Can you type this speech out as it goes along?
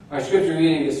Our scripture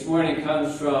reading this morning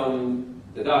comes from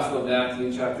the Gospel of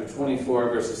Matthew, chapter 24,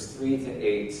 verses 3 to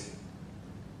 8.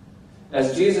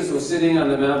 As Jesus was sitting on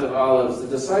the Mount of Olives, the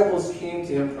disciples came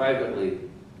to him privately.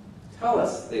 "Tell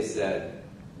us," they said,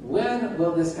 "when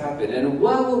will this happen? And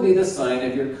what will be the sign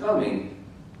of your coming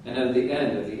and of the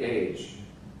end of the age?"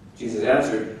 Jesus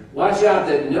answered, "Watch out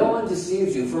that no one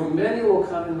deceives you, for many will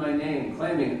come in my name,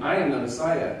 claiming I am the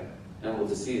Messiah, and will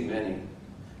deceive many.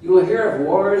 You will hear of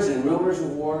wars and rumors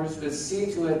of wars, but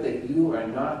see to it that you are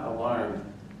not alarmed.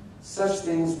 Such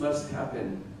things must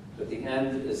happen, but the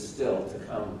end is still to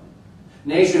come.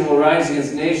 Nation will rise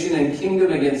against nation and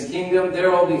kingdom against kingdom.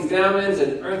 There will be famines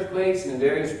and earthquakes in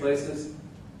various places.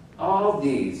 All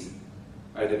these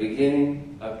are the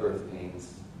beginning of birth pains.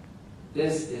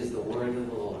 This is the word of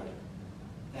the Lord.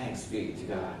 Thanks be to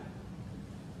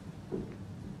God."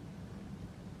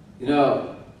 You know,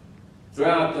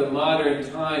 throughout the modern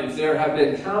times, there have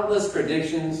been countless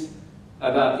predictions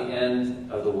about the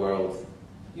end of the world.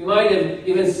 You might have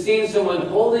even seen someone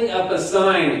holding up a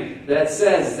sign that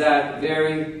says that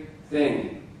very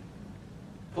thing.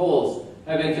 Polls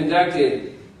have been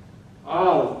conducted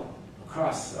all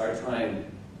across our time.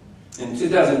 In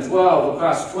 2012,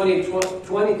 across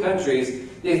 20 countries,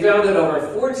 they found that over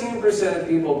 14% of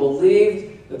people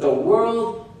believed that the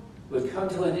world would come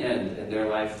to an end in their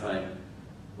lifetime,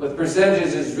 with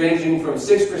percentages ranging from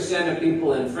 6% of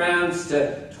people in France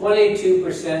to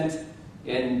 22%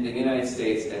 in the United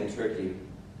States and Turkey.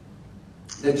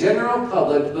 The general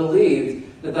public believed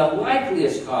that the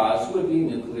likeliest cause would be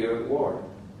nuclear war,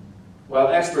 while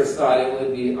experts thought it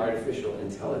would be artificial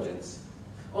intelligence.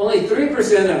 Only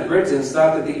 3% of Britons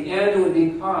thought that the end would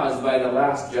be caused by the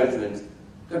Last Judgment,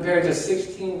 compared to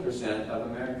 16% of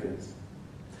Americans.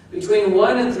 Between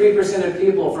 1 and 3% of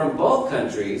people from both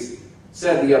countries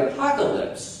said the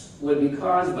apocalypse would be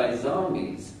caused by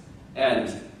zombies and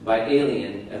by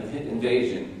alien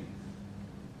invasion.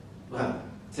 Well,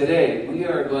 today we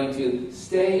are going to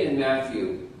stay in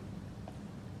Matthew,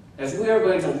 as we are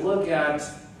going to look at,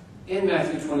 in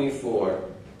Matthew 24,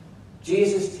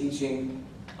 Jesus teaching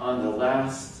on the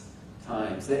last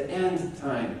times, the end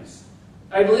times.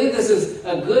 I believe this is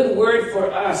a good word for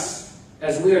us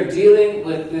as we are dealing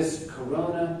with this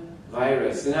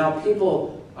coronavirus and how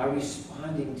people are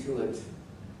responding to it.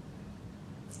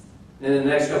 In the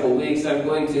next couple of weeks, I'm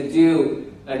going to do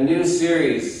a new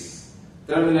series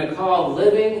that I'm going to call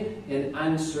Living in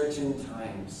Uncertain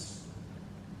Times.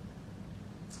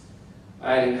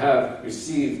 I have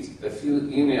received a few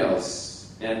emails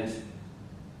and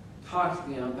talked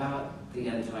about the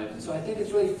end times. And so I think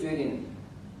it's really fitting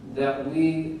that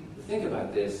we think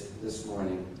about this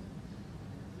morning.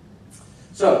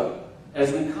 So,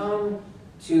 as we come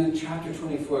to chapter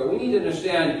 24, we need to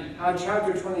understand how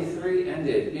chapter 23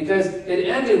 ended, because it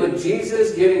ended with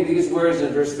Jesus giving these words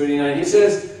in verse 39. He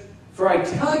says, "For I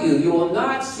tell you, you will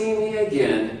not see me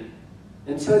again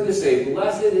until you say,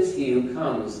 'Blessed is he who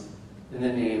comes in the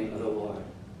name of the Lord.'"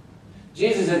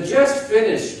 Jesus had just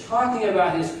finished talking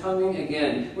about his coming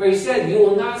again, where he said, "You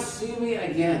will not see me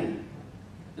again."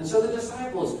 And so the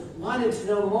disciples wanted to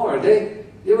know more. They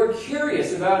were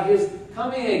curious about his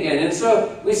coming again. And so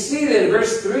we see that in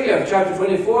verse 3 of chapter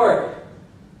 24,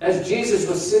 as Jesus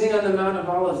was sitting on the Mount of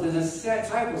Olives, the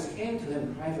disciples came to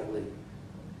him privately.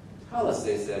 "Tell us,"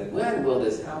 they said, "when will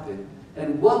this happen?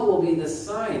 And what will be the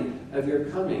sign of your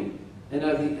coming and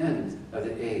of the end of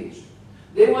the age?"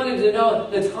 They wanted to know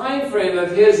the time frame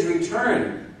of his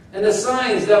return and the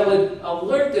signs that would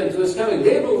alert them to his coming.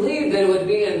 They believed that it would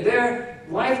be in their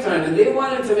lifetime, and they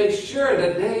wanted to make sure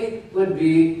that they would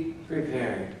be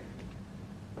prepared.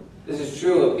 This is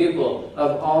true of people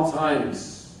of all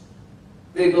times.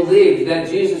 They believed that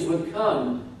Jesus would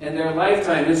come in their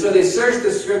lifetime, and so they searched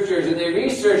the scriptures and they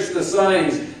researched the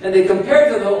signs and they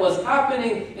compared them to what was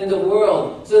happening in the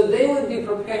world so that they would be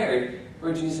prepared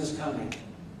for Jesus' coming.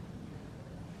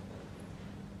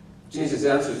 Jesus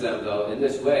answers them, though, in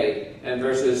this way in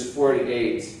verses 4 to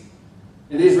 8.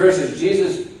 In these verses,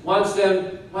 Jesus wants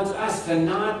us to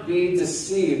not be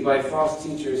deceived by false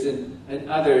teachers and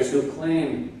others who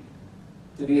claim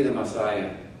to be the Messiah.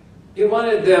 He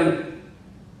wanted them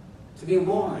to be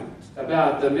warned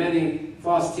about the many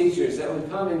false teachers that would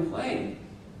come and claim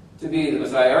to be the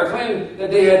Messiah, or claim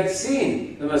that they had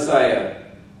seen the Messiah.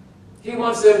 He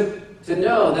wants them to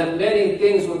know that many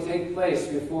things will take place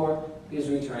before his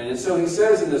return. And so he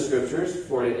says in the scriptures,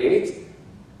 4 to 8,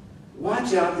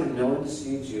 "Watch out that no one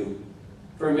deceives you.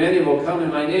 For many will come in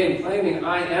my name, claiming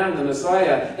I am the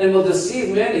Messiah, and will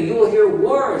deceive many. You will hear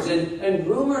wars and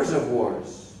rumors of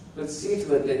wars. But see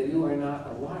to it that you are not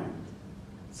alarmed.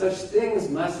 Such things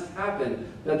must happen,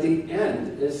 but the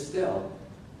end is still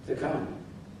to come.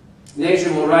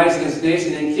 Nation will rise against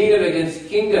nation and kingdom against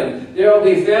kingdom. There will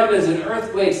be famines and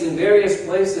earthquakes in various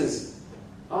places.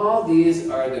 All these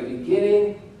are the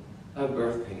beginning of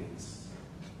birth pains.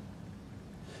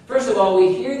 First of all,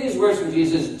 we hear these words from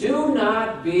Jesus, do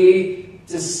not be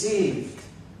deceived.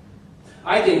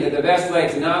 I think that the best way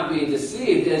to not be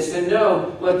deceived is to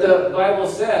know what the Bible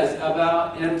says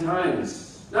about end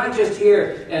times. Not just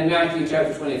here in Matthew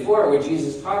chapter 24, where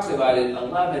Jesus talks about it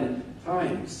 11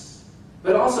 times.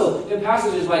 But also in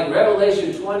passages like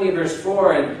Revelation 20 verse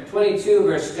 4 and 22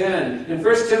 verse 10, in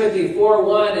 1 Timothy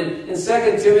 4:1 and in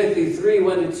 2 Timothy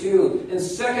 3:1-2, in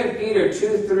 2 Peter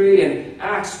 2:3 and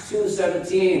Acts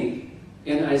 2:17,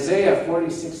 in Isaiah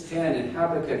 46:10 and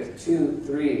Habakkuk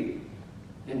 2:3,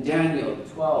 in Daniel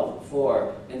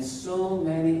 12:4, and so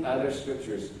many other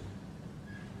scriptures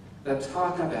that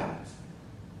talk about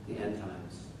the end times.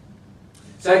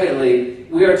 Secondly,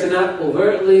 we are to not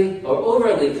overtly or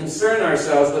overly concern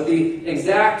ourselves with the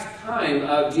exact time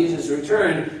of Jesus'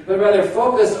 return, but rather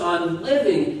focus on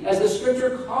living as the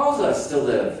Scripture calls us to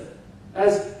live,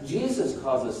 as Jesus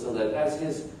calls us to live, as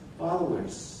His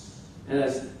followers, and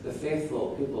as the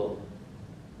faithful people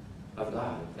of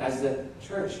God, as the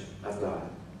church of God.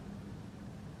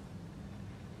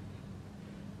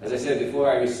 As I said before,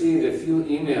 I received a few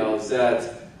emails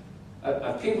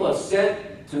that people have sent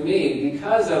to me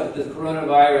because of the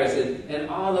coronavirus and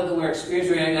all that we're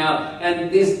experiencing right now.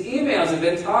 And these emails have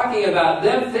been talking about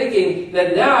them thinking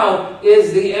that now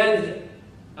is the end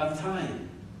of time.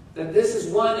 That this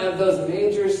is one of those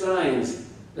major signs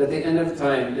that the end of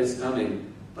time is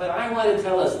coming. But I want to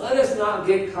tell us, let us not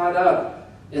get caught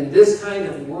up in this kind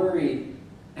of worry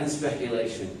and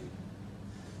speculation.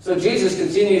 So Jesus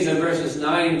continues in verses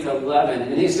 9 to 11,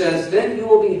 and he says, then you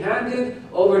will be handed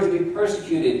over to be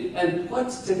persecuted and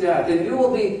put to death, and you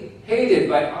will be hated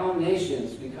by all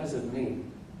nations because of me.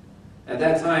 At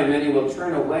that time, many will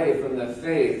turn away from the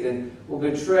faith and will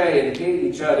betray and hate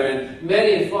each other, and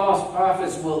many false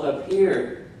prophets will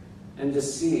appear and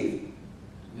deceive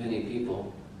many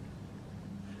people.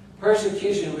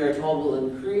 Persecution, we are told, will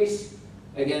increase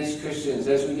against Christians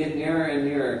as we get nearer and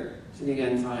nearer to the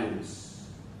end times.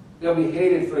 They'll be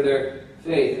hated for their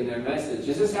faith and their message.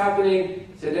 Is this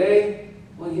happening today?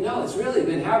 Well, it's really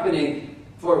been happening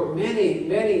for many,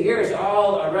 many years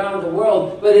all around the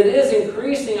world. But it is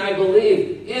increasing, I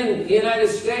believe, in the United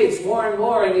States more and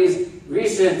more in these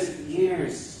recent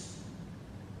years.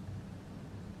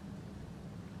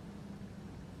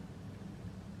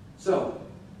 So,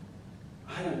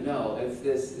 I don't know if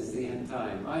this is the end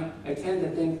time. I tend to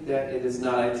think that it is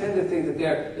not. I tend to think that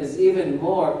there is even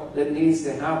more that needs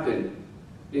to happen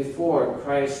before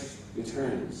Christ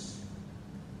returns.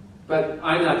 But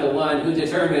I'm not the one who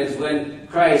determines when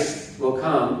Christ will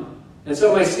come. And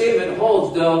so my statement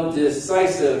holds no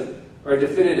decisive or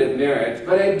definitive merit.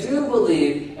 But I do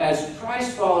believe, as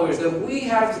Christ followers, that we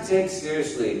have to take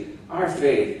seriously our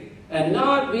faith and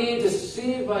not be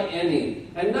deceived by any,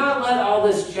 and not let all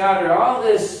this chatter, all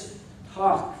this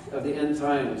talk of the end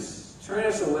times turn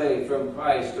us away from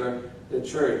Christ or the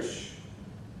church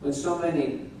when so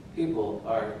many people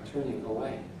are turning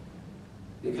away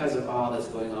because of all that's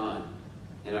going on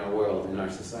in our world, in our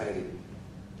society.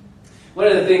 One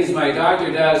of the things my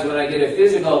doctor does when I get a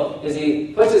physical is he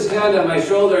puts his hand on my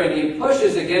shoulder and he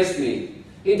pushes against me.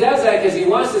 He does that because he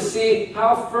wants to see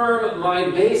how firm my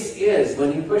base is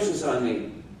when he pushes on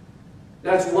me.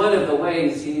 That's one of the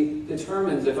ways he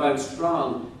determines if I'm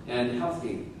strong and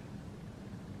healthy.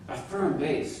 A firm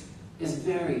base is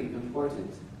very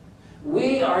important.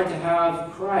 We are to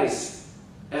have Christ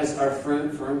as our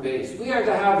firm base. We are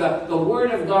to have the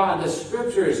Word of God, the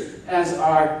Scriptures, as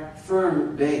our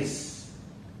firm base.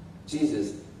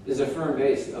 Jesus is a firm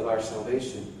base of our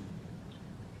salvation.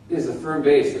 He is a firm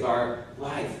base of our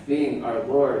life, being our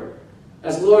Lord.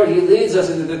 As Lord, He leads us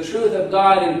into the truth of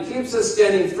God and keeps us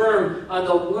standing firm on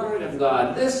the Word of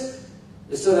God. This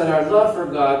is so that our love for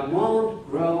God won't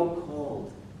grow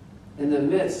cold in the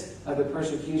midst of the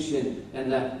persecution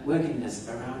and the wickedness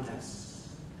around us.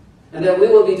 And that we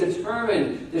will be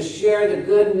determined to share the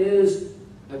good news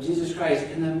of Jesus Christ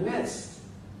in the midst,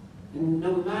 and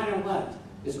no matter what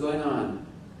is going on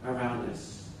around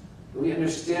us. We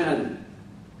understand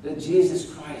that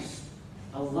Jesus Christ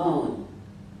alone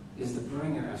is the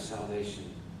bringer of salvation.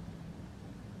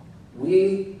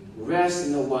 We rest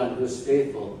in the one who is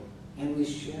faithful, and we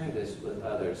share this with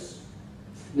others.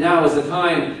 Now is the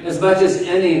time, as much as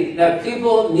any, that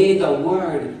people need the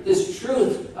Word, this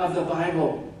truth of the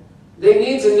Bible. They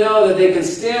need to know that they can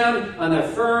stand on the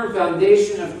firm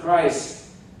foundation of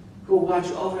Christ, who will watch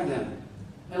over them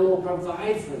and will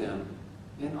provide for them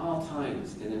in all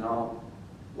times and in all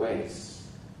ways.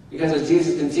 Because as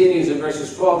Jesus continues in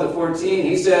verses 12 to 14,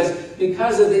 he says,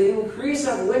 because of the increase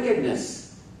of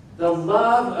wickedness, the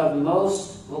love of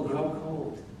most will grow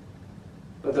cold.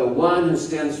 But the one who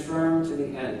stands firm to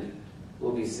the end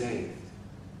will be saved.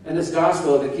 And this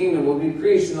gospel of the kingdom will be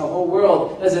preached in the whole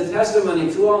world as a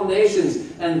testimony to all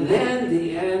nations, and then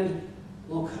the end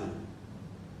will come.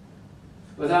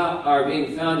 Without our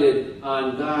being founded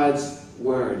on God's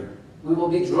word, we will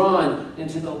be drawn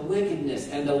into the wickedness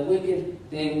and the wicked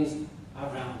things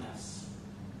around us.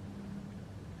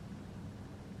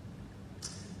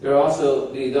 There will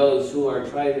also be those who are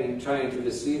trying to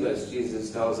deceive us,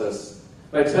 Jesus tells us,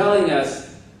 by telling us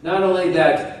not only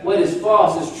that what is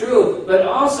false is true, but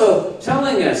also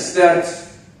telling us that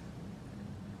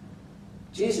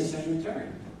Jesus has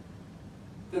returned,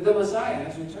 that the Messiah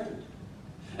has returned.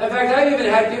 In fact, I've even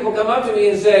had people come up to me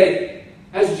and say,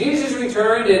 has Jesus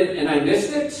returned and I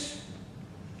missed it?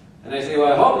 And I say,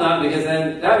 well, I hope not, because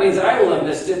then that means I will have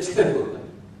missed it too.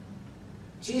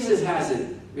 Jesus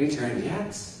hasn't returned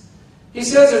yet. He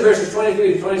says in verses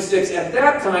 23 to 26, at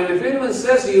that time, if anyone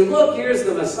says to you, look, here's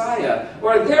the Messiah,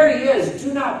 or there he is,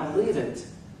 do not believe it.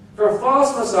 For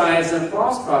false messiahs and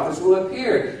false prophets will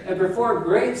appear and perform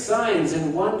great signs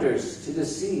and wonders to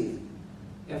deceive,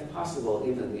 if possible,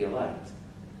 even the elect.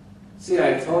 See,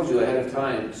 I told you ahead of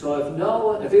time. So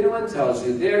if anyone tells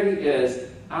you, there he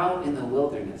is, out in the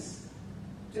wilderness,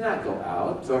 do not go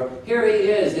out. Or here he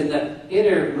is in the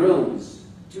inner rooms,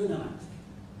 do not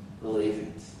believe it.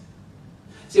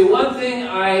 See, one thing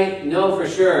I know for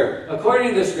sure,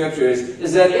 according to the Scriptures,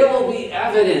 is that it will be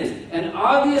evident and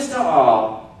obvious to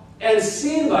all and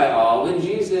seen by all when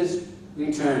Jesus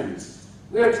returns.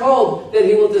 We are told that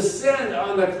he will descend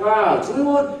on the clouds. We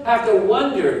won't have to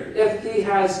wonder if he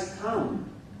has come.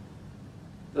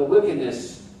 The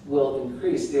wickedness will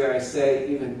increase, dare I say,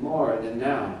 even more than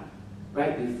now,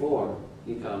 right before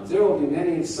he comes. There will be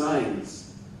many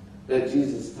signs that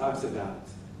Jesus talks about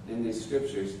in these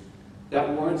Scriptures that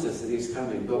warns us that he's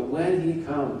coming. But when he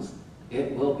comes,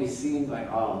 it will be seen by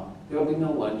all. There will be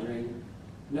no wondering,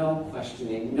 no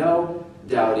questioning, no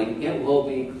doubting. It will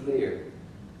be clear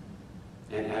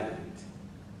and evident.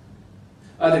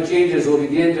 Other changes will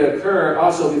begin to occur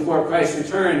also before Christ's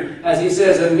return. As he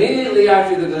says, immediately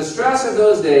after the distress of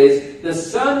those days, the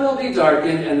sun will be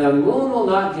darkened and the moon will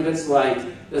not give its light.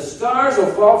 The stars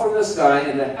will fall from the sky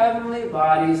and the heavenly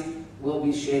bodies will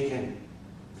be shaken.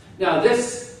 Now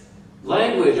this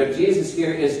language of Jesus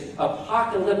here is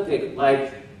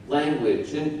apocalyptic-like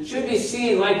language and should be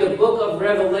seen like the book of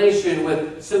Revelation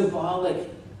with symbolic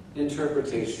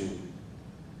interpretation.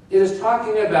 It is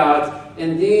talking about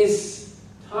in these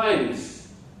times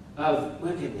of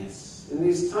wickedness, in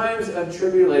these times of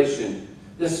tribulation,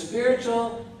 the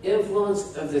spiritual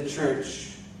influence of the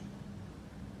church,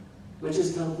 which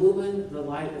is to illumine the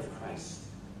light of Christ,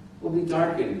 will be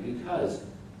darkened because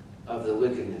of the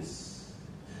wickedness.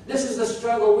 This is the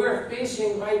struggle we're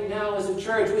facing right now as a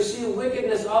church. We see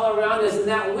wickedness all around us, and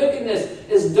that wickedness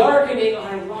is darkening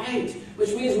our light,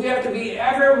 which means we have to be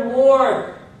ever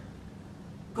more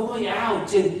going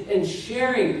out and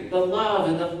sharing the love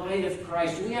and the light of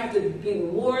Christ. We have to be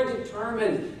more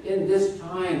determined in this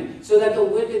time so that the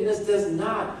wickedness does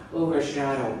not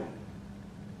overshadow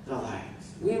the light.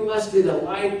 We must be the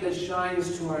light that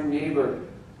shines to our neighbor,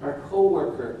 our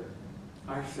co-worker,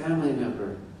 our family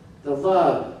member, the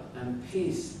love and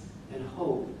peace and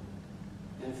hope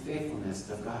and faithfulness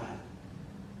of God.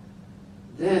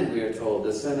 Then we are told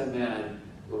the Son of Man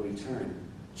will return.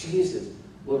 Jesus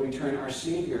will return. Our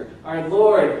Savior, our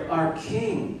Lord, our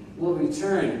King will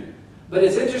return. But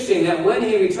it's interesting that when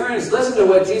he returns, listen to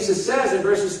what Jesus says in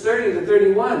verses 30 to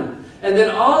 31. And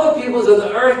then all the peoples of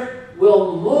the earth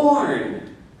will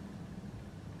mourn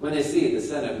when they see the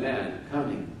Son of Man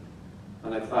coming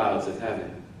on the clouds of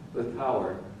heaven with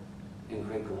power and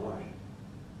great glory.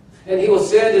 And he will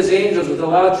send his angels with a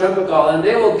loud trumpet call, and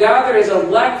they will gather his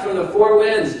elect from the four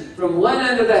winds, from one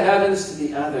end of the heavens to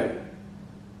the other.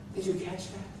 Did you catch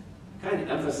that? Kind of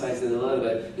emphasized it a little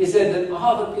bit. He said that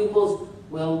all the peoples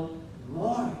will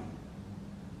mourn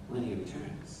when he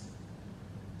returns.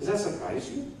 Does that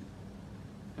surprise you?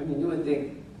 I mean, you would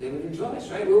think they would rejoice,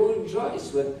 right? We will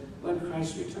rejoice when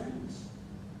Christ returns.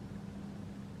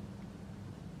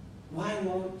 Why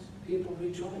won't people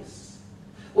rejoice?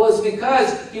 Well, it's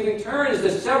because he returns to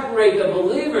separate the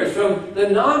believers from the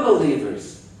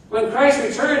non-believers. When Christ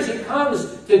returns, he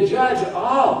comes to judge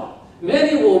all.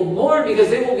 Many will mourn because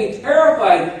they will be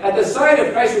terrified at the sight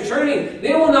of Christ returning.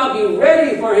 They will not be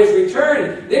ready for his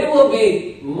return. They will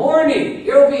be mourning.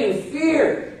 They will be in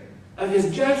fear of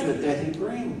his judgment that he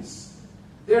brings.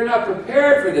 They're not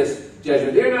prepared for this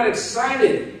judgment. They're not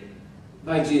excited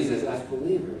by Jesus as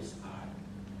believers are.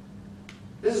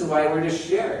 This is why we're to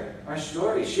share our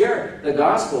story, share the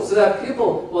gospel, so that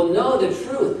people will know the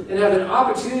truth and have an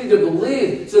opportunity to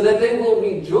believe, so that they will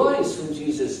rejoice when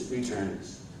Jesus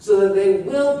returns, so that they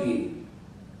will be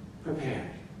prepared.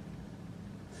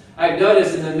 I've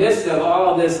noticed in the midst of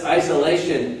all this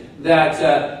isolation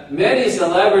that many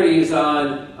celebrities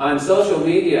on social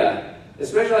media,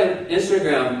 especially on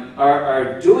Instagram,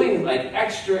 are doing like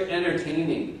extra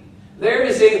entertaining. They're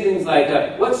just saying things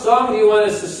like, what song do you want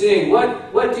us to sing?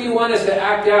 What do you want us to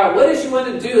act out? What does you want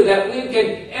to do that we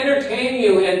can entertain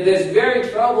you in this very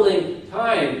troubling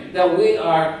time that we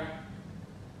are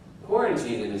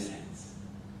quarantined in a sense?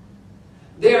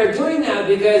 They are doing that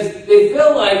because they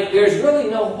feel like there's really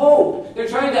no hope. They're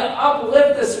trying to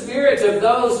uplift the spirits of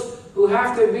those who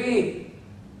have to be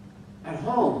at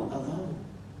home alone.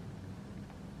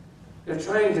 They're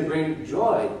trying to bring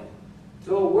joy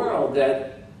to a world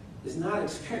that is not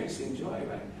experiencing joy right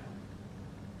now.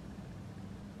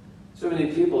 So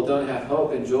many people don't have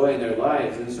hope and joy in their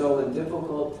lives, and so when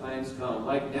difficult times come,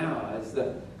 like now, as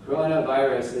the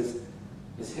coronavirus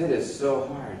has hit us so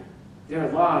hard,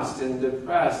 they're lost and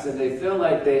depressed, and they feel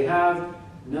like they have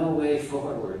no way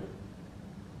forward.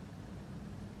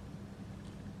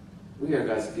 We are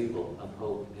God's people of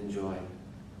hope and joy.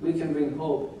 We can bring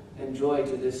hope and joy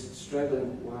to this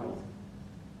struggling world.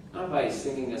 Not by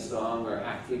singing a song or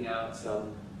acting out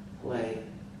some play,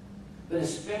 but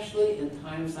especially in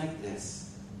times like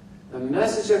this. The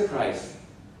message of Christ,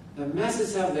 the message of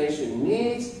salvation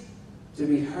needs to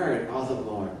be heard all the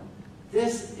more.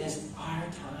 This is our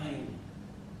time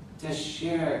to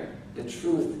share the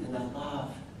truth and the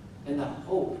love and the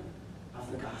hope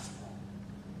of the gospel.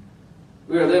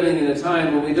 We are living in a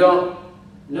time when we don't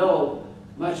know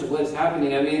much of what is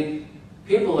happening. I mean,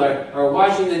 people are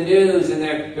watching the news, and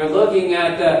they're looking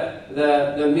at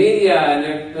the media, and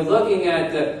they're looking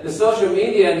at the social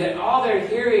media, and all they're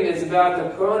hearing is about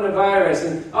the coronavirus,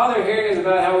 and all they're hearing is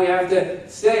about how we have to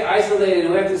stay isolated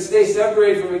and we have to stay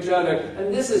separated from each other.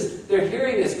 And they're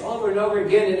hearing this over and over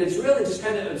again, and it's really just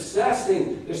kind of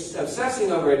obsessing. They're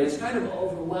obsessing over it. It's kind of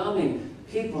overwhelming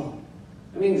people.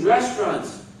 I mean,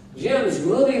 restaurants, gyms,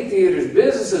 movie theaters,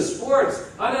 businesses, sports,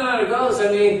 on and on it goes.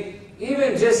 I mean,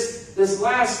 even just this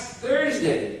last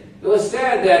Thursday, it was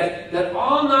said that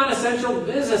all non-essential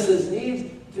businesses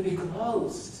need to be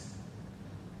closed.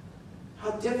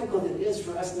 How difficult it is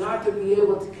for us not to be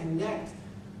able to connect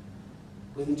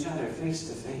with each other face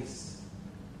to face.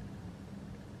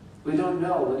 We don't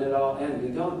know when it all ends. We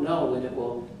don't know when it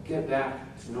will get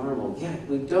back to normal. Yet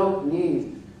we don't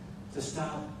need to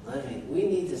stop living. We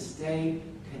need to stay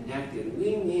connected.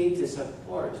 We need to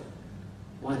support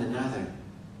one another.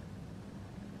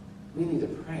 We need to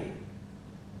pray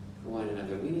for one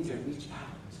another. We need to reach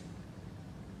out,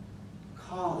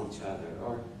 call each other,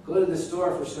 or go to the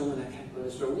store for someone that can't go to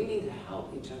the store. We need to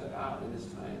help each other out in this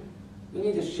time. We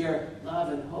need to share love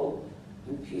and hope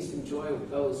and peace and joy with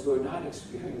those who are not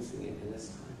experiencing it in this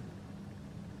time.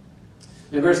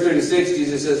 In verse 36,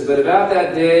 Jesus says, "But about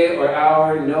that day or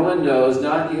hour no one knows,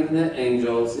 not even the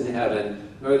angels in heaven,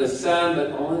 nor the Son,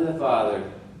 but only the Father."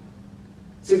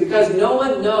 See, because no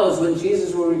one knows when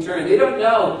Jesus will return. They don't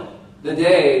know the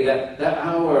day, the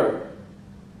hour,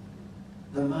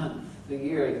 the month, the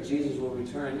year that Jesus will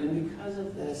return. And because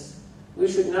of this, we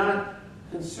should not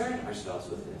concern ourselves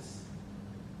with this.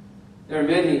 There are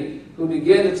many who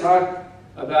begin to talk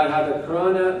about how the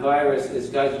coronavirus is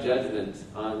God's judgment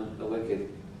on the wicked.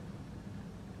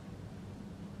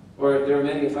 Or there are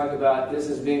many who talk about this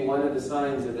as being one of the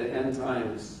signs of the end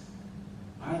times.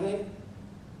 Are they?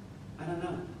 I don't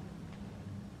know.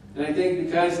 And I think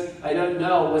because I don't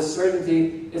know with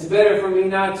certainty, it's better for me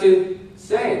not to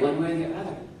say one way or the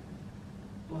other.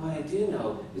 But what I do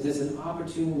know is it's an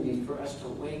opportunity for us to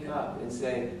wake up and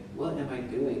say, what am I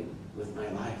doing with my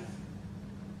life?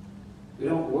 We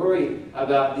don't worry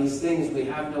about these things we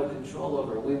have no control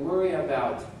over. We worry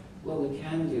about what we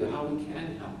can do, how we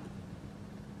can help,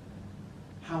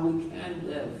 how we can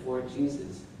live for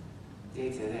Jesus day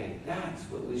to day. That's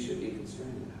what we should be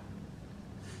concerned about.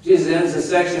 Jesus ends the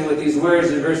section with these words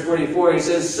in verse 44. He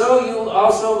says, "So you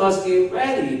also must be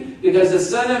ready, because the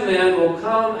Son of Man will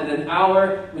come at an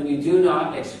hour when you do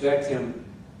not expect him."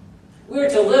 We're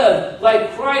to live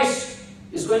like Christ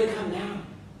is going to come now.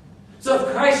 So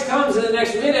if Christ comes in the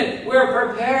next minute, we're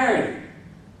prepared.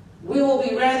 We will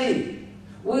be ready.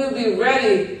 We will be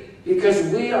ready because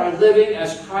we are living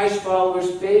as Christ followers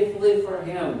faithfully for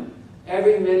him.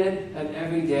 Every minute and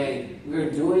every day, we're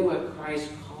doing what Christ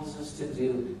calls us to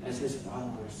do as his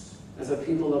followers, as a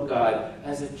people of God,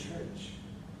 as a church.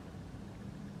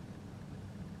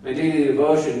 My daily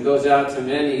devotion goes out to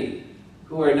many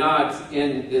who are not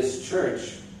in this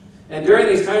church. And during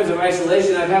these times of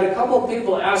isolation, I've had a couple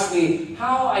people ask me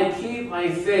how I keep my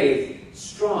faith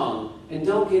strong and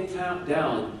don't get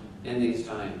down in these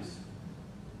times.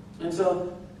 And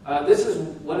so this is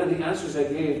one of the answers I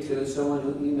gave to someone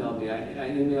who emailed me. I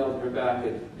emailed her back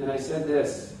and I said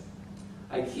this: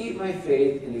 I keep my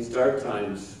faith in these dark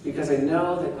times because I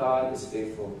know that God is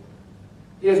faithful.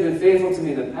 He has been faithful to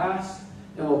me in the past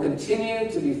and will continue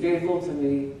to be faithful to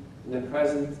me in the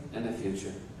present and the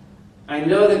future. I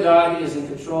know that God is in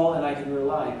control and I can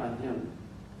rely on Him.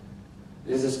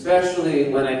 It is especially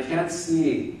when I can't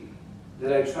see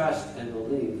that I trust and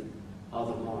believe all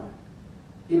the more.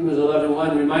 Hebrews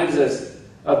 11:1 reminds us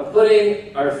of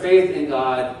putting our faith in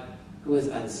God who is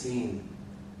unseen.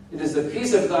 It is the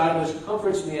peace of God which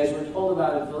comforts me, as we're told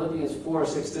about in Philippians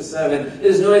 4:6-7. It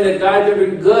is knowing that God can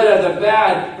bring good out of the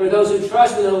bad for those who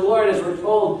trust in the Lord, as we're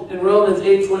told in Romans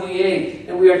 8:28.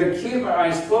 And we are to keep our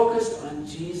eyes focused on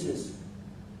Jesus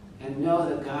and know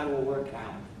that God will work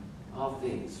out all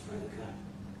things for the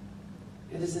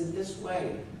good. It is in this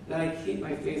way that I keep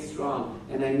my faith strong,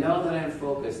 and I know that I am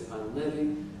focused on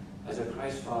living as a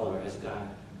Christ follower, as God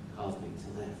calls me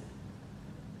to live.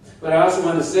 What I also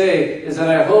want to say is that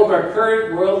I hope our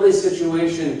current worldly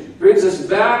situation brings us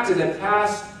back to the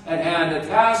task at hand, the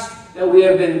task that we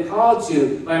have been called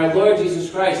to by our Lord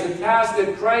Jesus Christ, the task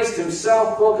that Christ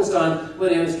Himself focused on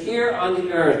when He was here on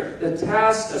the earth, the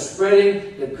task of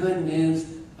spreading the good news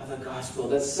of the gospel,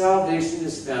 that salvation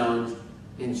is found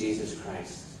in Jesus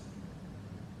Christ.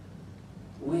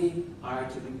 We are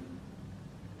to be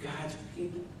God's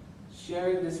people,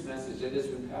 sharing this message that has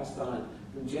been passed on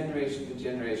from generation to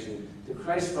generation, to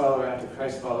Christ follower after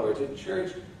Christ follower, to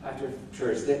church after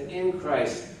church, that in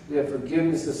Christ we have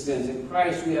forgiveness of sins. In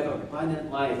Christ we have abundant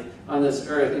life on this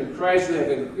earth. In Christ we have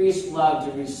increased love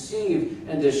to receive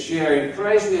and to share. In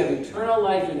Christ we have eternal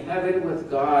life in heaven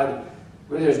with God,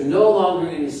 where there's no longer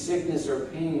any sickness or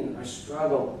pain or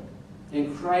struggle.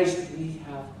 In Christ we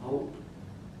have hope.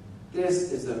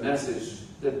 This is the message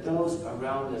that those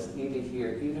around us need to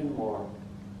hear even more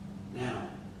now,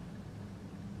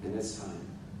 in this time.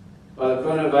 While the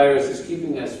coronavirus is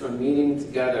keeping us from meeting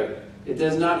together, it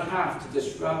does not have to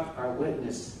disrupt our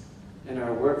witness and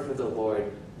our work for the Lord.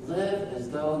 Live as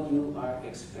though you are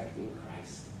expecting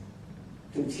Christ.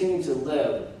 Continue to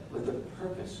live with the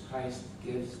purpose Christ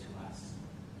gives to us.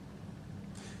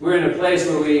 We're in a place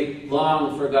where we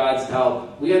long for God's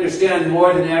help. We understand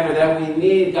more than ever that we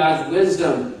need God's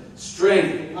wisdom,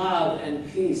 strength, love,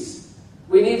 and peace.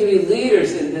 We need to be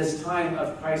leaders in this time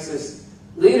of crisis.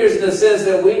 Leaders in the sense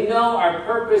that we know our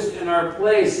purpose and our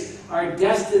place, our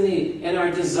destiny and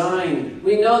our design.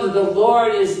 We know that the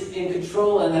Lord is in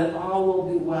control and that all will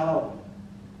be well,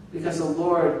 because the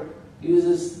Lord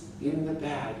uses even the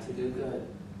bad to do good.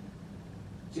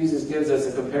 Jesus gives us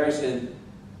a comparison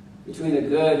between the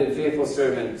good and faithful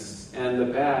servants and the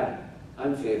bad,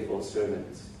 unfaithful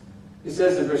servants. He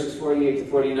says in verses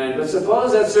 48-49, "But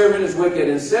suppose that servant is wicked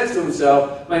and says to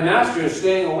himself, 'My master is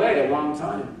staying away a long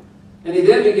time.' And he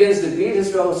then begins to beat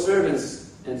his fellow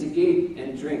servants and to eat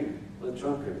and drink with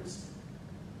drunkards."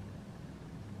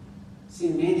 See,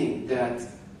 meaning that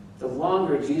the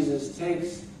longer Jesus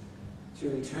takes to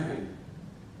return,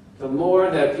 the more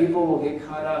that people will get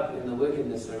caught up in the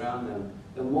wickedness around them,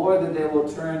 the more that they will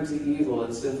turn to evil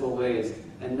and sinful ways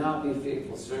and not be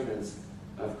faithful servants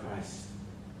of Christ.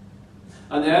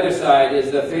 On the other side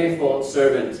is the faithful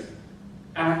servant,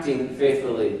 acting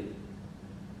faithfully,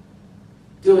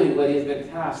 doing what he has been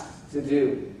tasked to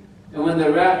do. And when the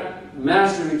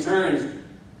master returns,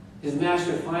 his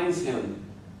master finds him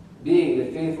being the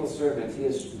faithful servant he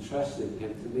has entrusted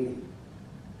him to be.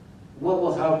 What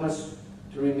will help us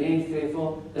to remain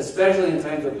faithful, especially in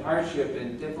times of hardship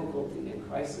and difficulty and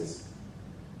crisis?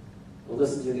 Well,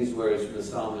 listen to these words from the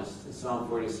psalmist in Psalm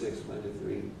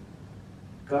 46:1-3.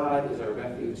 "God is our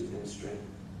refuge and strength,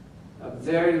 a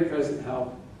very present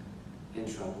help in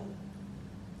trouble.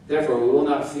 Therefore we will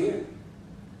not fear,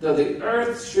 though the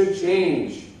earth should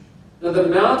change, though the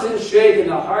mountains shake in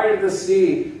the heart of the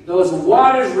sea, though its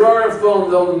waters roar and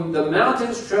foam, though the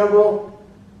mountains tremble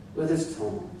with its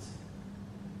tumult."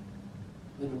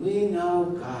 When we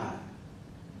know God,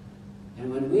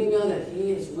 and when we know that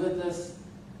He is with us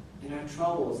in our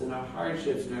troubles, in our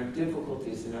hardships, in our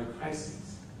difficulties, in our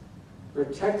crises,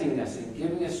 protecting us and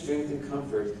giving us strength and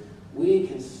comfort, we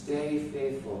can stay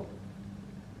faithful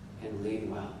and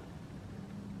lead well.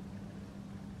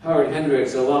 Howard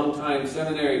Hendricks, a longtime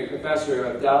seminary professor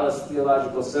of Dallas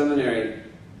Theological Seminary,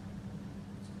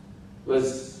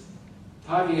 was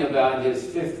talking about his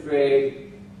fifth grade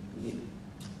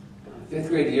fifth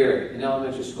grade year in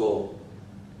elementary school,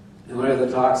 in one of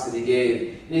the talks that he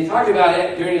gave. And he talked about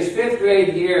it during his fifth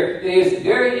grade year. He was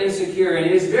very insecure and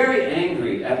he was very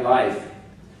angry at life.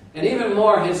 And even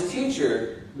more, his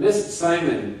teacher, Miss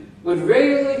Simon, would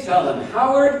regularly tell him,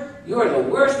 "Howard, you are the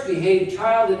worst behaved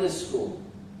child in this school."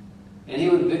 And he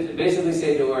would basically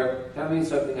say to her, "Tell me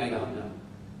something I don't know."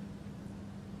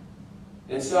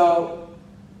 And so,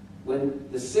 when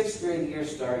the sixth grade year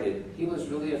started, he was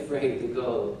really afraid to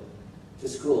go to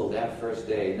school that first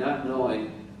day, not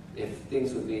knowing if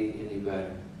things would be any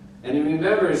better. And he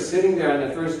remembers sitting there on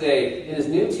the first day, and his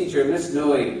new teacher, Miss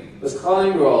Noe, was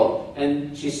calling roll,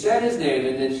 and she said his name,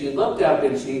 and then she looked up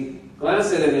and she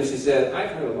glanced at him and she said, "I've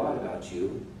heard a lot about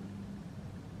you."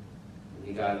 And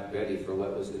he got ready for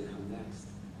what was going to come next.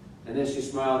 And then she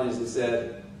smiled and she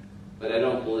said, "But I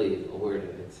don't believe a word of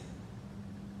it."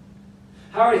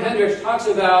 Howard Hendricks talks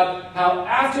about how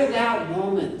after that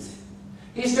moment,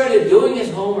 he started doing his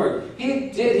homework. He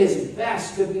did his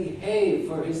best to behave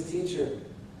for his teacher.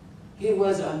 He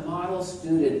was a model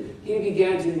student. He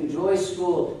began to enjoy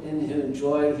school and to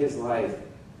enjoy his life.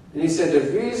 And he said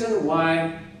the reason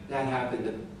why that happened,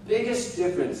 the biggest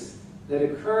difference that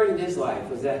occurred in his life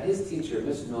was that his teacher,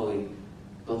 Miss Noe,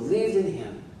 believed in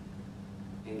him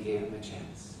and gave him a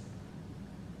chance.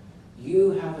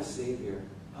 You have a Savior,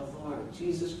 a Lord,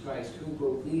 Jesus Christ, who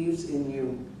believes in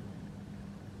you.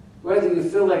 Whether you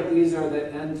feel like these are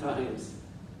the end times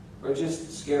or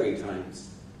just scary times,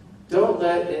 don't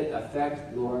let it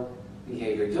affect your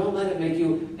behavior. Don't let it make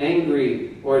you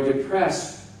angry or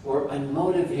depressed or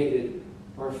unmotivated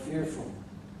or fearful.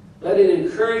 Let it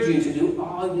encourage you to do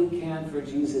all you can for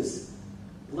Jesus,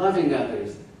 loving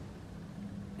others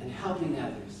and helping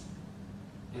others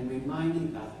and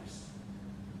reminding others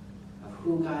of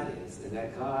who God is and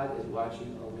that God is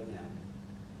watching over them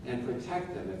and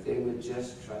protect them if they would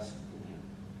just trust in Him.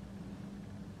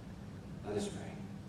 Let us pray.